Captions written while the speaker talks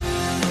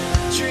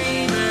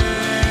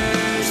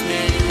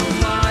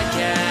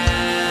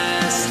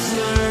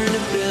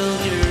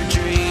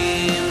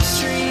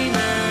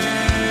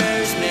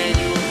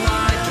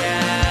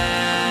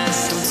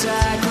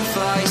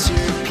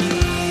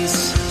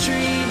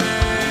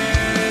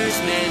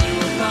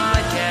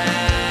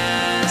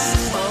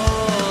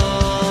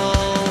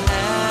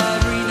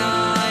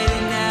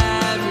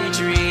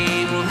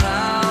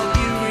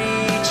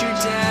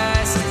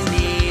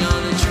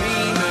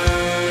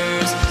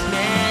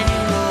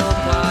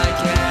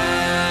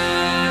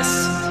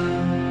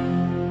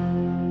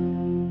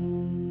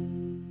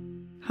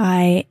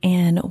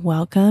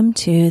welcome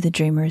to the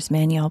Dreamer's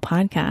Manual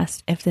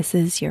podcast. If this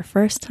is your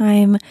first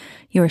time,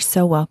 you are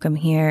so welcome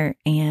here.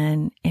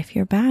 And if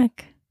you're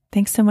back,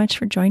 thanks so much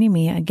for joining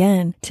me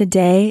again.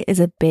 Today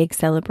is a big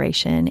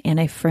celebration, and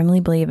I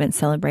firmly believe in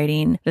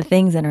celebrating the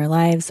things in our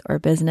lives or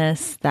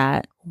business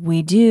that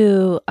we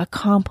do,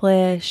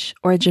 accomplish,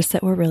 or just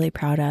that we're really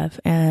proud of.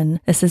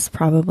 And this is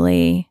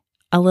probably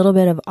a little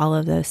bit of all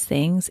of those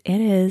things. It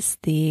is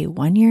the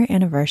 1-year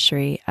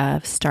anniversary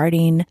of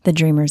starting the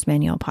Dreamer's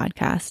Manual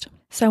podcast.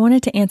 So I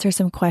wanted to answer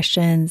some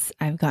questions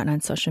I've gotten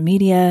on social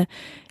media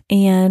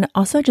and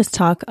also just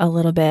talk a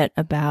little bit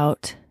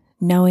about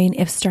knowing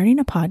if starting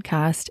a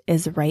podcast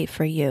is right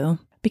for you.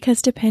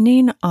 Because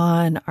depending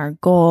on our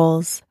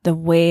goals, the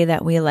way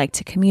that we like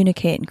to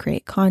communicate and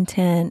create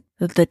content,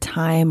 the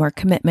time or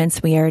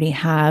commitments we already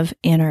have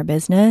in our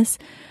business,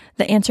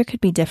 the answer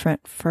could be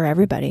different for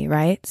everybody,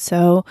 right?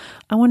 So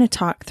I want to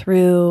talk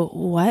through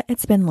what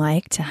it's been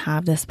like to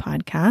have this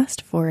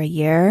podcast for a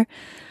year,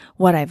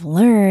 what I've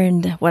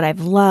learned, what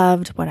I've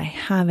loved, what I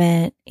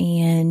haven't,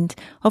 and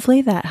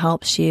hopefully that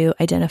helps you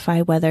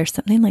identify whether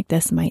something like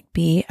this might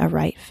be a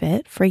right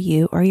fit for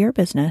you or your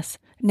business.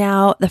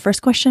 Now, the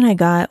first question I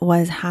got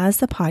was, has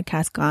the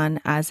podcast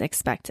gone as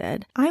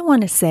expected? I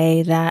want to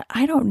say that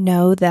I don't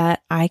know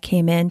that I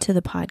came into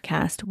the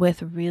podcast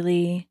with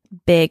really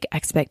big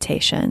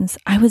expectations.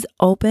 I was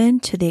open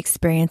to the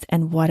experience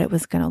and what it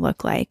was going to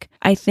look like.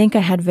 I think I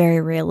had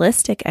very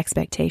realistic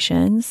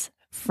expectations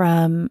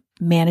from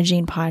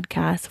managing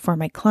podcasts for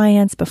my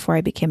clients before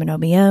I became an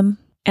OBM,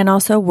 and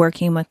also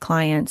working with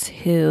clients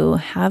who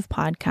have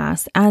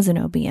podcasts as an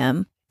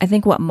OBM. I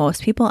think what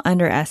most people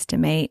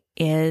underestimate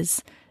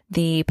is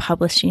the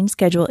publishing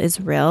schedule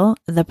is real.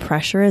 The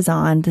pressure is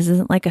on. This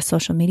isn't like a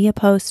social media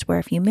post where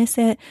if you miss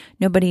it,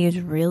 nobody is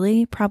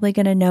really probably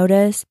going to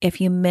notice. If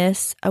you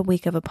miss a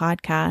week of a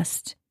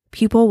podcast,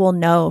 people will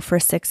know for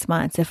 6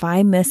 months. If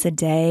I miss a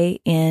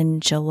day in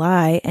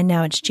July and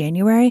now it's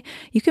January,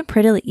 you can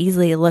pretty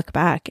easily look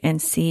back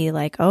and see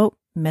like, oh,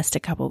 missed a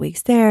couple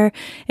weeks there.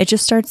 It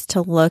just starts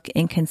to look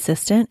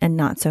inconsistent and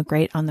not so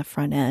great on the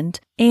front end.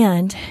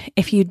 And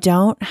if you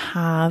don't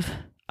have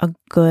a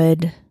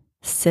good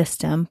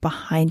system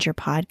behind your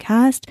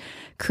podcast,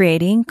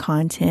 creating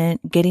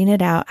content, getting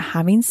it out,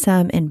 having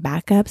some in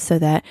backup so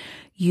that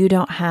you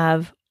don't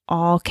have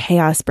all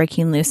chaos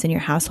breaking loose in your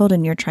household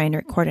and you're trying to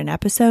record an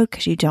episode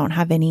because you don't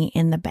have any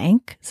in the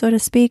bank, so to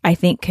speak, I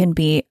think can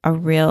be a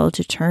real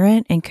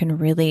deterrent and can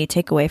really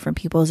take away from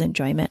people's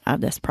enjoyment of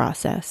this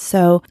process.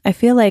 So I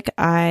feel like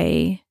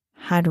I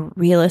had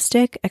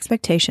realistic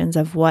expectations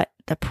of what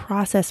the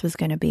process was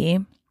going to be.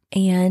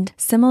 And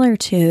similar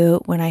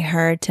to when I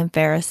heard Tim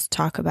Ferriss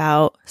talk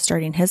about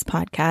starting his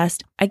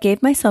podcast, I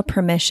gave myself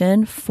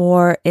permission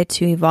for it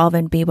to evolve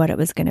and be what it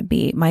was going to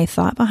be. My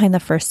thought behind the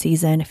first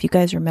season, if you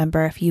guys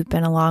remember, if you've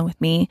been along with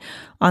me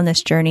on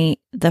this journey,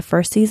 the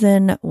first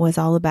season was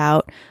all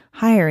about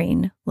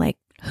hiring, like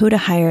who to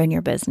hire in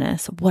your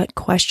business, what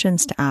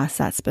questions to ask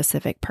that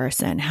specific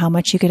person, how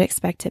much you could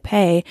expect to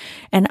pay.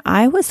 And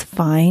I was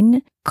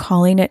fine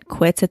calling it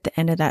quits at the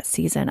end of that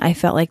season. I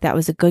felt like that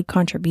was a good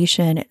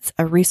contribution. It's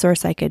a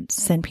resource I could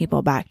send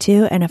people back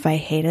to. And if I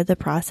hated the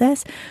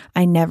process,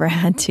 I never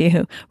had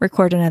to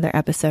record another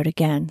episode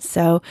again.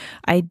 So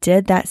I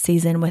did that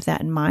season with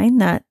that in mind,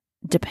 that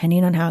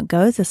depending on how it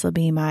goes, this will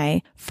be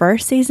my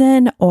first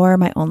season or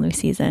my only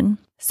season.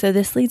 So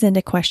this leads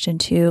into question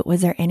 2.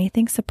 Was there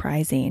anything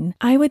surprising?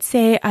 I would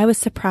say I was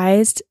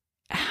surprised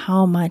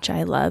how much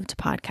I loved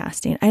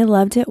podcasting. I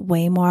loved it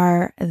way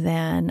more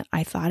than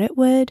I thought it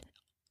would.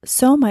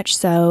 So much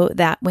so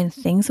that when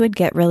things would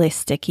get really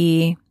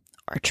sticky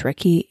or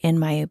tricky in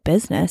my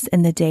business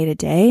in the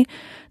day-to-day,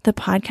 the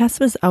podcast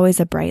was always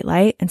a bright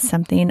light and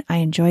something I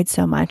enjoyed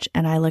so much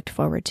and I looked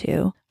forward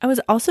to. I was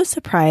also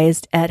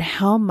surprised at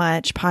how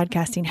much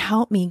podcasting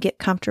helped me get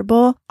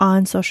comfortable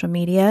on social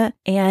media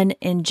and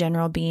in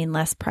general being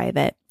less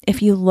private.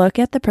 If you look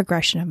at the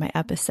progression of my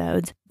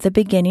episodes, the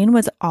beginning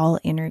was all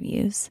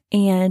interviews.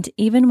 And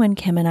even when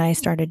Kim and I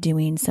started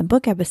doing some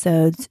book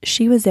episodes,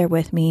 she was there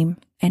with me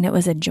and it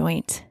was a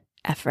joint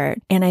effort.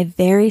 And I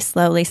very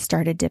slowly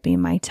started dipping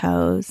my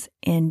toes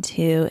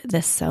into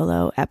the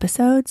solo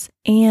episodes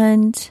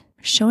and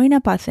showing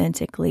up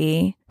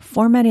authentically,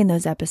 formatting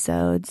those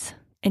episodes,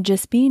 and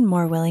just being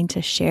more willing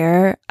to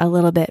share a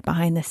little bit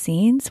behind the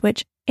scenes,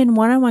 which in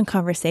one-on-one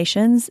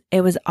conversations,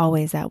 it was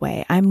always that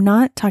way. I'm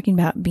not talking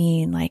about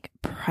being like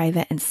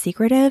private and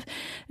secretive,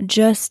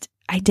 just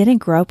I didn't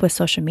grow up with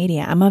social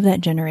media. I'm of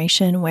that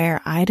generation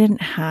where I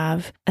didn't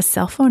have a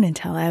cell phone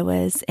until I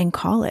was in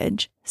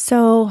college.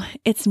 So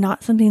it's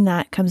not something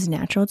that comes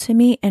natural to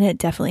me, and it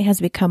definitely has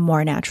become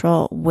more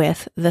natural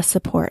with the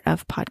support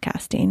of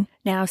podcasting.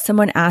 Now,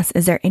 someone asked,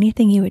 is there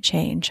anything you would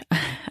change?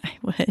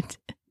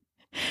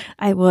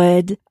 I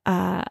would.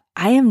 I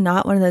am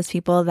not one of those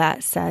people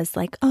that says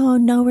like, oh,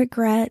 no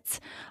regrets.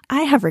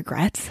 I have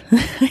regrets. I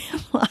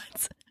have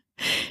lots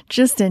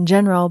just in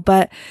general.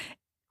 But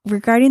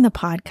regarding the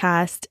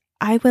podcast,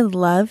 I would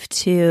love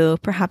to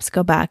perhaps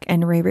go back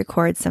and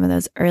re-record some of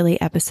those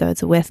early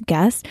episodes with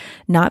guests,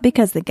 not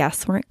because the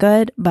guests weren't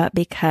good, but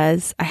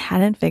because I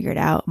hadn't figured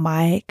out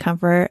my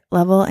comfort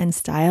level and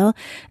style.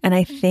 And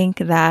I think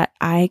that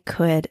I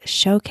could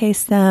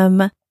showcase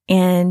them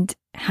and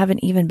have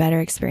an even better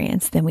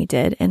experience than we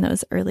did in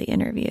those early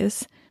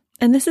interviews.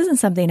 And this isn't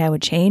something I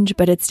would change,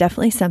 but it's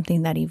definitely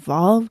something that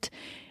evolved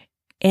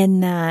in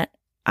that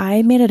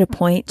I made it a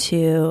point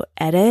to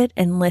edit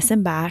and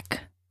listen back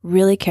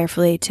really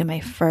carefully to my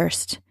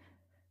first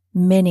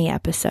mini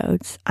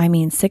episodes.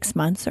 6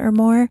 months or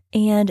more.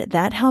 And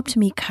that helped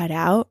me cut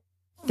out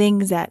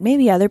things that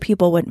maybe other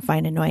people wouldn't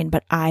find annoying,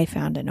 but I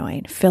found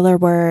annoying. Filler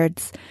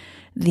words,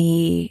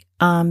 the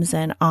ums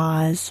and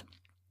ahs.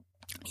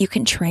 You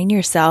can train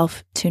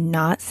yourself to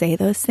not say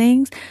those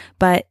things,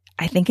 but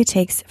I think it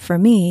takes, for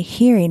me,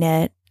 hearing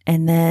it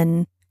and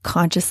then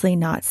consciously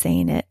not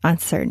saying it on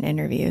certain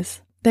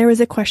interviews. There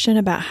was a question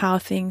about how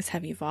things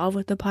have evolved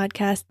with the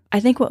podcast. I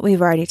think what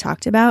we've already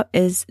talked about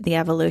is the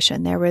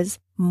evolution. There was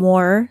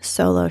more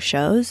solo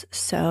shows,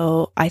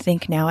 so I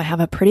think now I have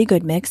a pretty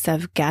good mix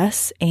of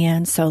guests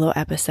and solo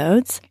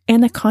episodes,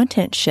 and the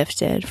content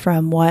shifted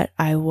from what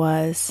I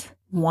was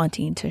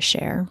wanting to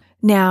share.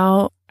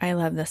 Now, I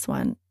love this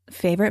one.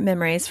 Favorite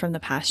memories from the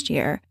past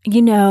year.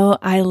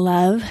 I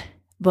love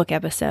book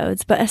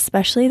episodes, but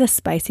especially the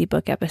spicy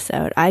book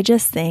episode. I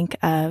just think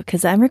of,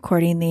 because I'm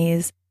recording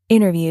these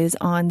interviews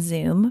on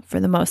Zoom for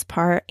the most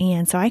part,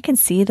 and so I can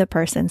see the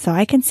person. So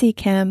I can see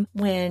Kim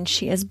when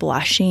she is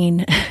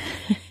blushing.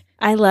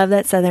 I love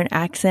that Southern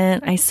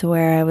accent. I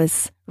swear I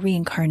was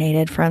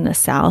reincarnated from the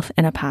South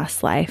in a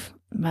past life,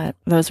 but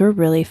those were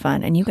really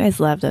fun. And you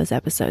guys love those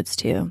episodes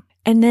too.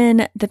 And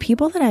then the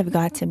people that I've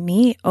got to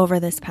meet over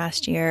this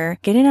past year,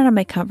 getting out of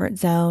my comfort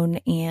zone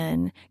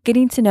and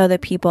getting to know the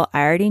people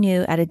I already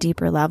knew at a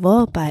deeper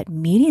level, but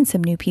meeting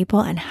some new people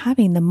and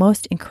having the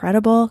most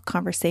incredible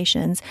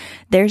conversations.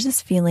 There's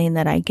this feeling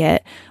that I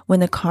get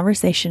when the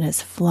conversation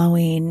is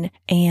flowing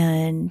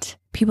and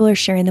people are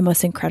sharing the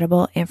most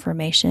incredible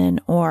information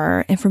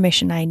or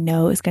information I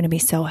know is going to be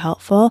so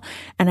helpful.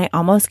 And I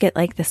almost get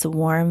like this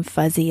warm,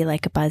 fuzzy,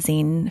 like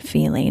buzzing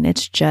feeling.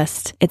 It's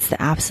the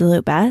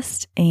absolute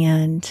best.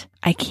 And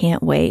I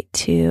can't wait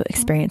to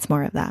experience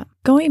more of that.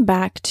 Going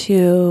back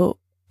to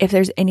if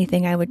there's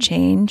anything I would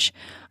change,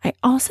 I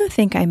also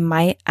think I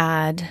might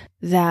add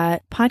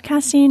that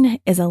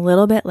podcasting is a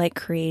little bit like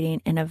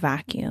creating in a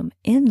vacuum,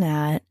 in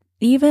that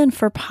even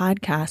for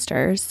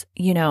podcasters,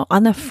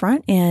 on the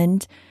front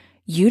end,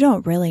 you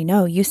don't really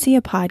know. You see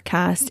a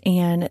podcast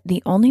and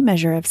the only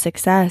measure of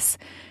success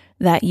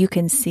that you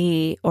can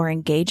see or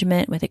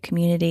engagement with a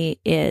community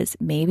is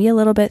maybe a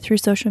little bit through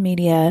social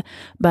media,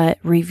 but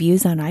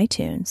reviews on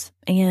iTunes.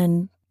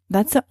 And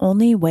that's the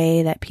only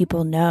way that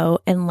people know,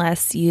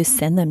 unless you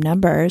send them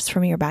numbers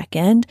from your back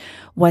end,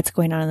 what's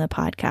going on in the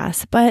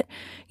podcast. But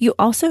you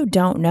also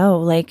don't know,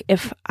 like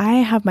if I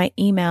have my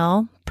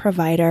email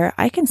provider,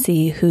 I can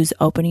see who's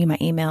opening my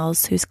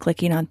emails, who's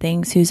clicking on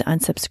things, who's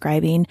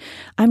unsubscribing.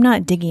 I'm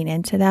not digging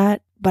into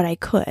that, but I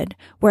could.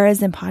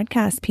 Whereas in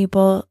podcasts,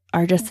 people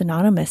are just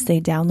anonymous.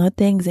 They download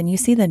things and you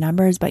see the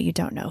numbers, but you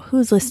don't know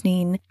who's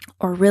listening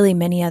or really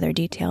many other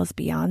details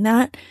beyond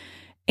that.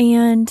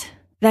 And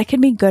that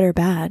can be good or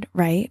bad,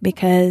 right?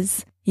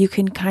 Because you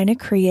can kind of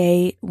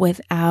create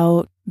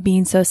without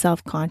being so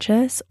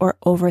self-conscious or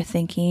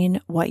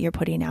overthinking what you're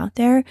putting out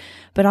there.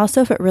 But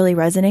also if it really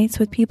resonates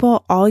with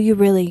people, all you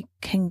really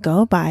can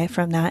go by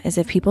from that is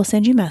if people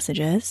send you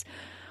messages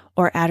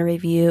or add a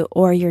review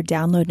or your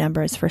download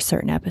numbers for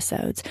certain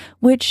episodes,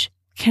 which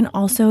can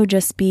also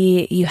just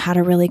be you had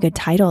a really good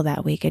title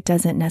that week. It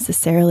doesn't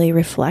necessarily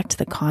reflect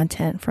the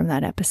content from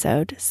that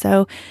episode.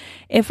 So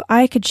if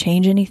I could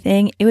change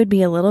anything, it would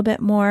be a little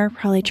bit more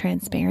probably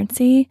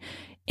transparency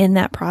in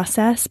that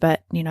process,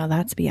 but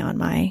that's beyond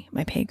my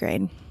pay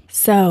grade.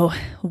 So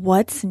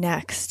what's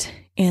next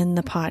in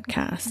the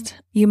podcast?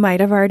 You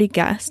might have already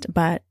guessed,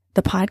 but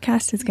the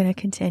podcast is going to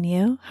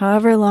continue.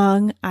 However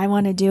long I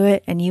want to do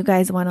it and you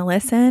guys want to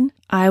listen,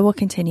 I will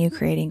continue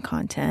creating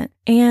content.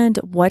 And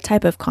what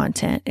type of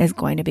content is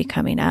going to be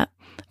coming up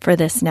for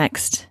this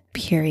next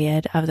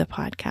period of the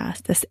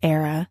podcast, this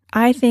era?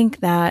 I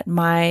think that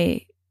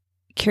my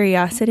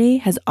curiosity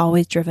has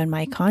always driven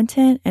my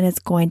content and it's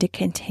going to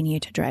continue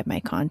to drive my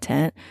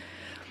content.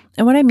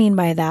 And what I mean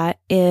by that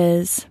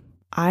is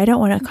I don't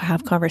want to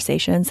have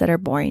conversations that are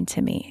boring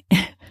to me.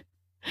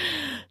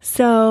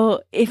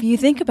 So if you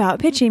think about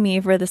pitching me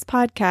for this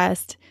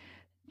podcast,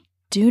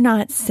 do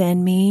not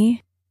send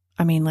me,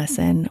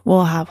 listen,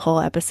 we'll have whole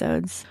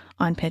episodes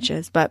on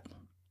pitches, but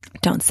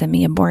don't send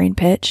me a boring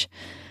pitch.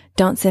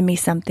 Don't send me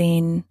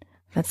something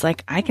that's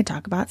like, I can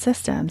talk about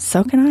systems.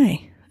 So can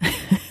I.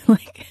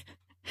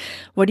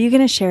 What are you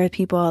going to share with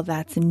people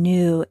that's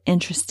new,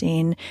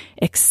 interesting,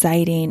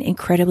 exciting,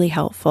 incredibly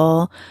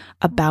helpful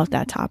about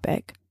that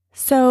topic?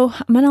 So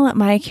I'm going to let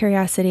my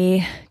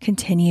curiosity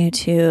continue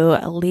to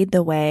lead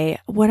the way.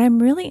 What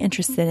I'm really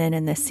interested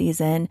in this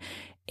season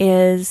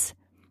is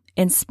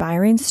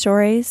inspiring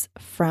stories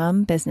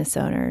from business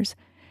owners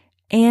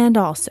and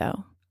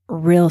also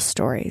real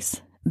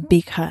stories,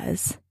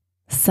 because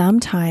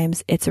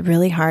sometimes it's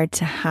really hard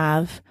to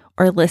have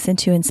or listen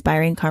to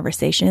inspiring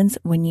conversations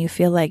when you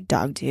feel like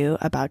dog do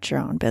about your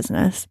own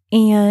business.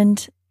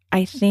 And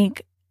I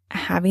think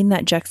having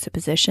that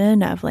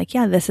juxtaposition of like,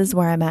 yeah, this is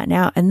where I'm at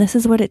now, and this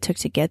is what it took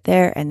to get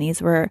there, and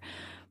these were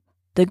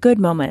the good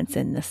moments,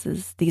 and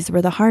these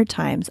were the hard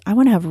times. I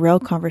want to have real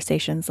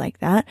conversations like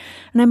that.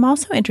 And I'm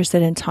also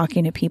interested in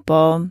talking to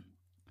people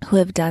who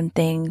have done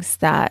things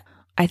that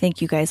I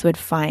think you guys would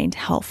find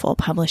helpful,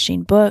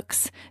 publishing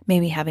books,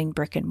 maybe having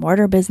brick and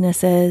mortar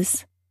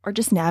businesses, or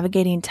just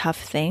navigating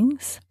tough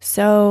things.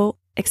 So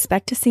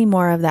expect to see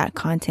more of that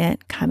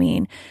content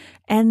coming.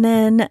 And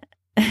then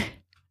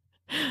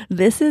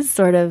this is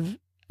sort of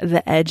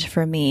the edge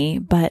for me,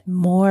 but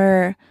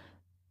more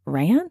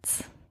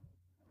rants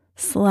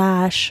 /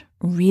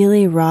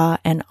 really raw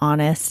and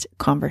honest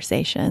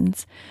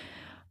conversations.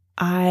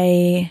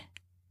 If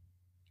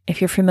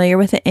you're familiar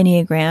with the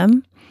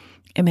Enneagram,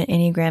 I'm an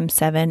Enneagram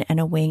 7 and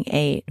a Wing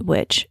 8,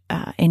 which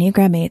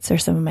Enneagram 8s are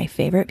some of my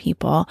favorite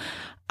people.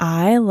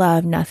 I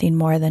love nothing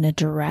more than a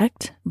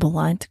direct,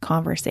 blunt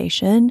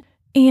conversation.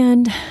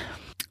 And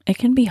it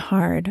can be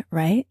hard,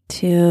 right,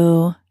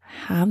 to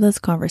have those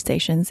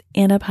conversations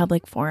in a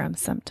public forum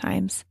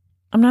sometimes.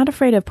 I'm not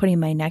afraid of putting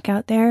my neck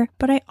out there,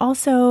 but I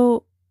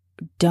also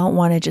don't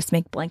want to just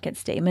make blanket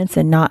statements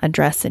and not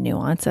address the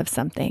nuance of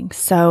something.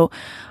 So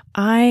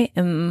I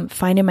am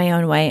finding my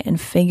own way and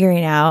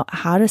figuring out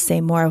how to say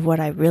more of what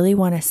I really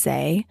want to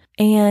say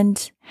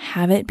and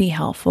have it be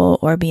helpful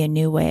or be a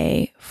new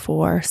way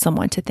for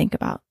someone to think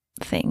about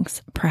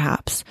things,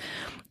 perhaps.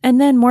 And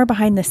then more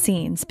behind the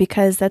scenes,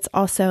 because that's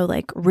also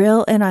like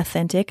real and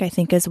authentic, I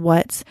think, is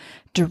what's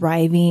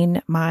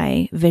driving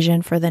my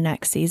vision for the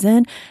next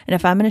season. And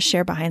if I'm going to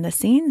share behind the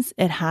scenes,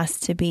 it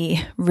has to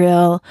be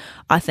real,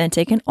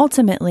 authentic, and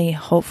ultimately,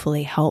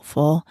 hopefully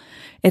helpful.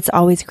 It's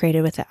always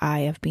created with the eye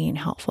of being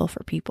helpful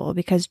for people,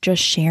 because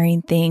just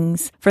sharing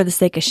things for the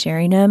sake of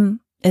sharing them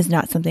is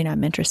not something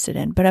I'm interested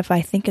in. But if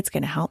I think it's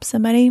going to help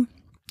somebody,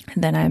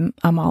 then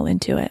I'm all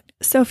into it.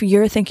 So if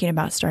you're thinking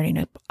about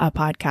starting a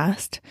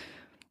podcast,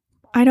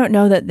 I don't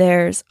know that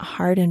there's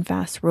hard and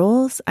fast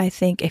rules. I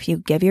think if you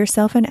give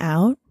yourself an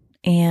out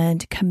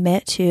and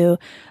commit to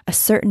a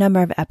certain number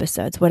of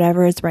episodes,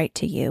 whatever is right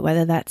to you,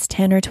 whether that's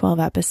 10 or 12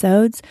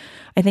 episodes,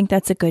 I think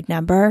that's a good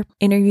number.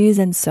 Interviews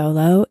and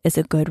solo is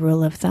a good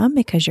rule of thumb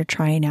because you're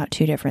trying out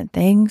two different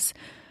things.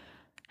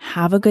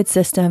 Have a good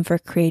system for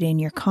creating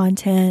your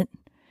content.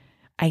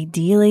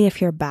 Ideally,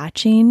 if you're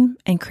batching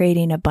and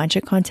creating a bunch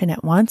of content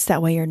at once,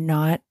 that way you're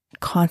not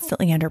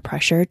constantly under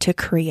pressure to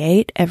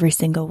create every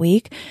single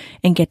week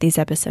and get these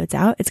episodes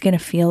out. It's going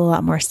to feel a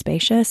lot more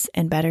spacious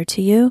and better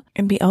to you,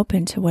 and be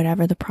open to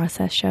whatever the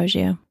process shows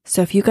you.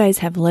 So if you guys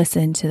have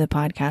listened to the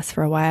podcast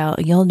for a while,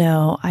 you'll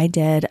know I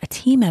did a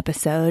team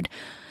episode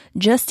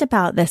just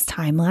about this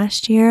time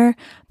last year,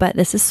 but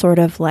this is sort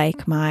of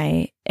like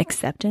my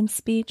acceptance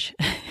speech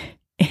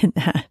in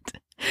that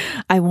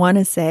I want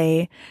to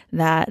say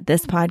that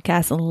this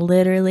podcast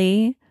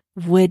literally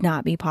would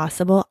not be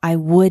possible. I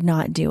would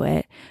not do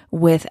it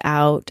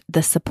without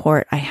the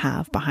support I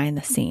have behind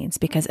the scenes,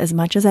 because as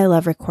much as I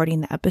love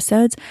recording the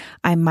episodes,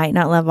 I might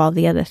not love all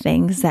the other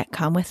things that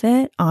come with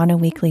it on a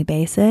weekly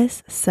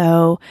basis.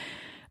 So,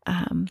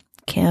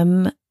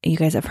 Kim, you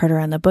guys have heard her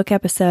on the book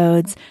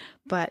episodes,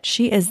 but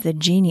she is the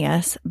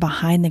genius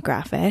behind the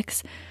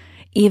graphics.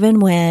 Even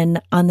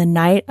when on the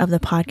night of the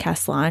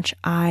podcast launch,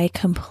 I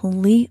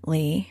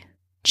completely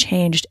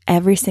changed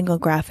every single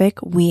graphic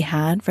we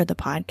had for the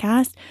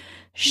podcast,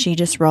 she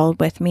just rolled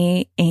with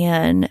me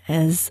and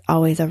is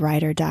always a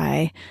ride or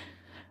die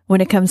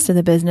when it comes to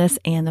the business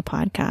and the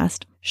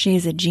podcast.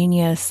 She's a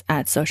genius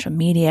at social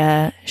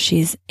media.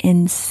 She's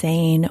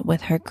insane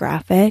with her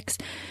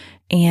graphics.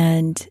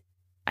 And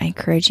I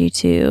encourage you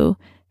to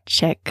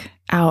check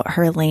out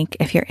her link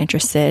if you're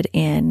interested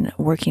in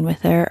working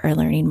with her or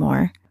learning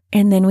more.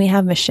 And then we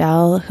have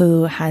Michelle,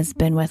 who has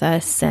been with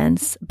us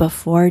since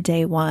before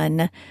day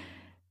one.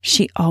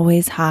 She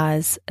always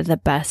has the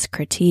best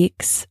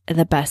critiques,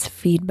 the best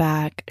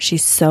feedback.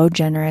 She's so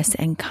generous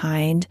and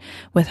kind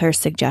with her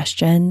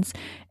suggestions.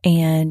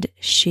 And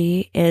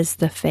she is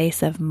the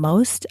face of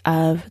most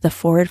of the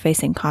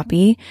forward-facing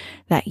copy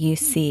that you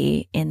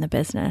see in the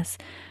business.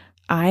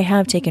 I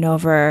have taken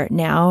over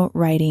now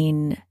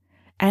writing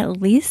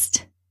at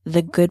least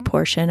the good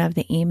portion of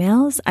the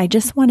emails. I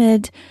just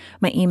wanted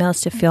my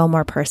emails to feel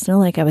more personal,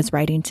 like I was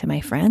writing to my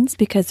friends,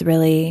 because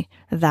really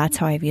that's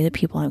how I view the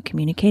people I'm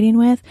communicating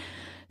with.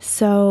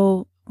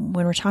 So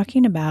when we're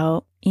talking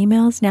about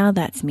emails now,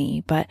 that's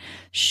me, but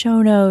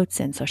show notes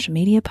and social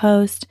media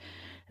posts,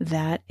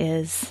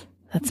 that's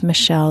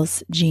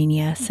Michelle's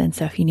genius. And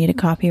so if you need a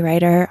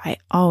copywriter, I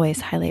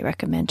always highly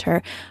recommend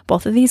her.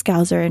 Both of these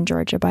gals are in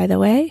Georgia, by the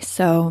way.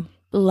 So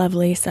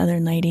lovely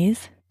Southern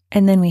ladies.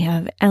 And then we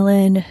have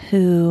Ellen,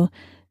 who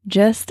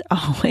just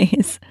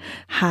always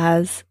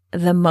has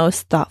the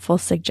most thoughtful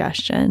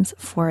suggestions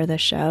for the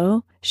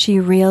show. She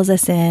reels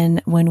us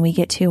in when we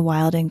get too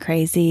wild and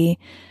crazy,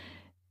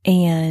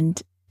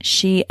 and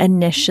She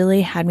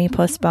initially had me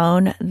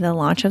postpone the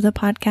launch of the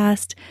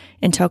podcast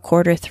until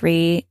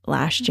Q3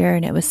 last year,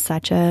 and it was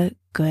such a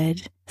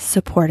good,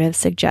 supportive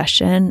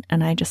suggestion,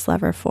 and I just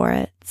love her for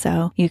it.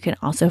 So you can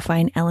also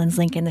find Ellen's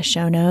link in the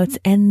show notes.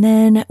 And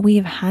then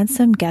we've had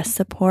some guest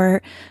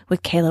support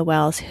with Kayla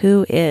Wells,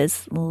 who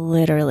is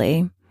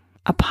literally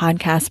a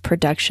podcast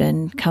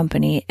production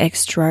company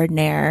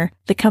extraordinaire.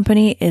 The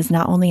company is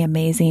not only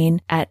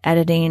amazing at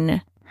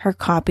editing, her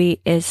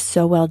copy is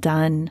so well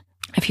done.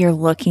 If you're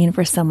looking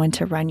for someone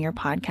to run your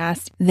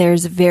podcast,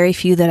 there's very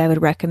few that I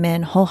would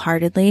recommend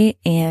wholeheartedly,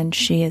 and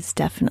she is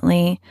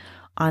definitely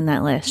on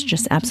that list.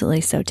 Just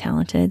absolutely so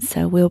talented.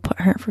 So we'll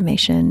put her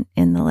information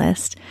in the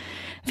list.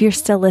 If you're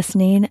still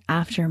listening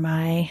after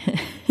my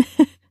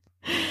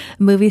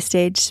movie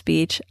stage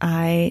speech,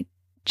 I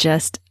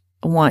just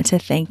want to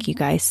thank you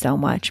guys so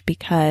much,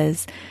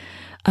 because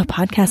a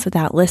podcast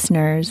without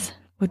listeners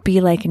would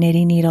be like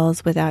knitting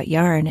needles without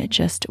yarn. It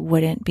just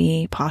wouldn't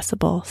be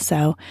possible.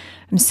 So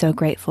I'm so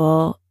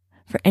grateful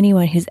for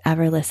anyone who's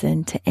ever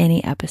listened to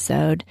any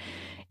episode.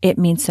 It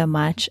means so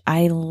much.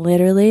 I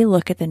literally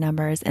look at the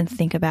numbers and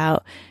think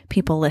about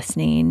people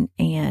listening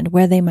and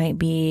where they might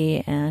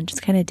be and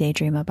just kind of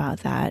daydream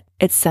about that.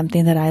 It's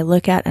something that I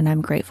look at and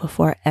I'm grateful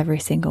for every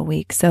single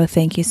week. So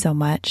thank you so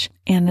much.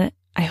 And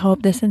I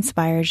hope this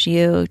inspires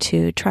you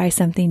to try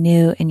something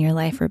new in your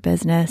life or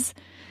business.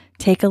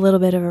 Take a little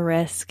bit of a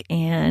risk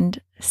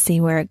and see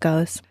where it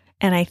goes.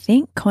 And I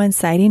think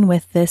coinciding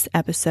with this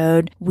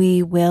episode,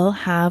 we will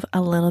have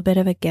a little bit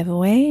of a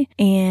giveaway.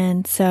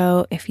 And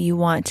so if you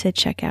want to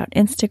check out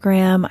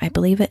Instagram, I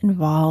believe it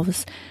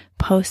involves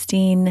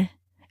posting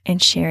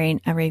and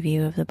sharing a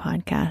review of the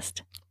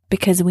podcast,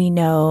 because we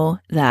know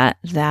that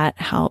that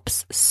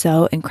helps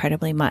so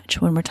incredibly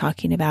much when we're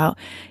talking about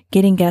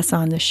getting guests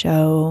on the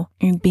show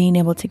and being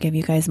able to give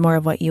you guys more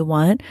of what you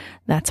want.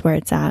 That's where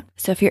it's at.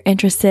 So if you're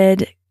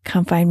interested,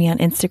 come find me on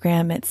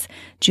Instagram. It's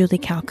Julie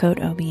Calcote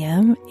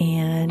OBM,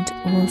 and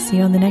we'll see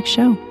you on the next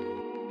show.